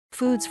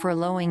Foods for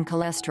lowering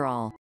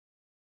cholesterol.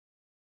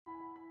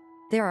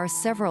 There are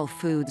several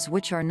foods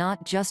which are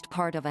not just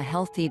part of a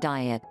healthy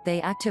diet,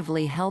 they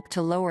actively help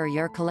to lower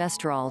your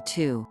cholesterol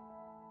too.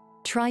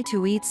 Try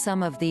to eat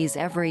some of these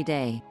every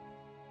day.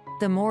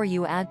 The more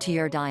you add to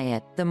your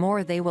diet, the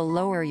more they will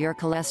lower your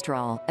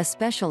cholesterol,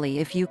 especially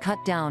if you cut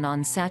down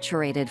on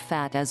saturated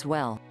fat as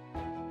well.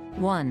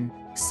 1.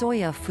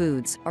 Soya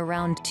foods,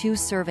 around 2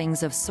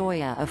 servings of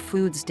soya a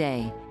foods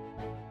day.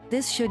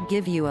 This should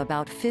give you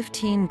about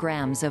 15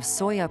 grams of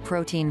soya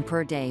protein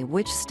per day,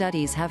 which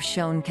studies have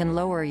shown can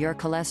lower your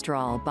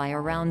cholesterol by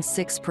around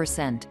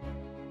 6%.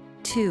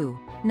 2.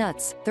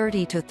 Nuts,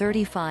 30 to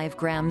 35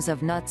 grams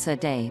of nuts a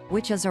day,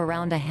 which is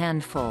around a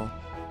handful.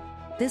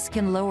 This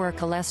can lower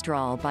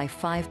cholesterol by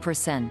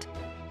 5%.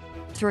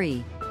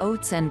 3.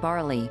 Oats and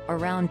barley,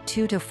 around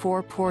 2 to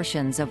 4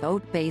 portions of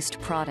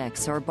oat-based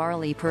products or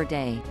barley per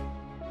day.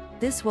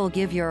 This will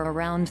give you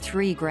around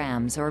 3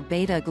 grams or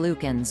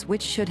beta-glucans,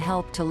 which should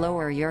help to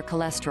lower your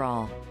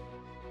cholesterol.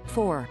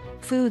 4.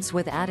 Foods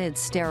with added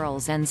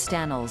sterols and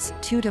stanols,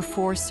 2 to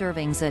 4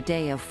 servings a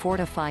day of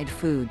fortified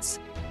foods.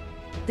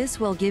 This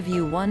will give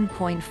you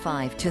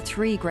 1.5 to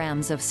 3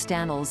 grams of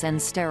stanols and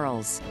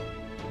sterols.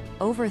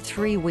 Over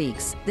 3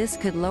 weeks, this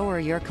could lower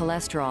your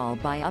cholesterol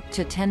by up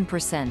to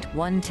 10%,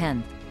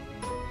 1/10.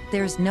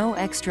 There's no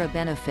extra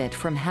benefit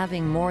from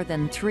having more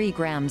than 3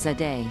 grams a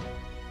day.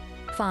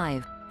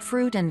 5.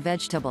 Fruit and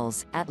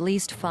vegetables, at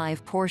least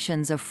 5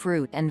 portions of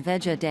fruit and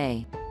veg a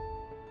day.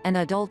 An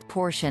adult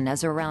portion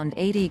is around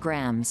 80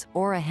 grams,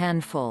 or a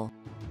handful.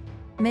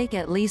 Make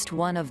at least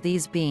one of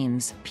these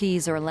beans,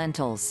 peas or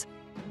lentils.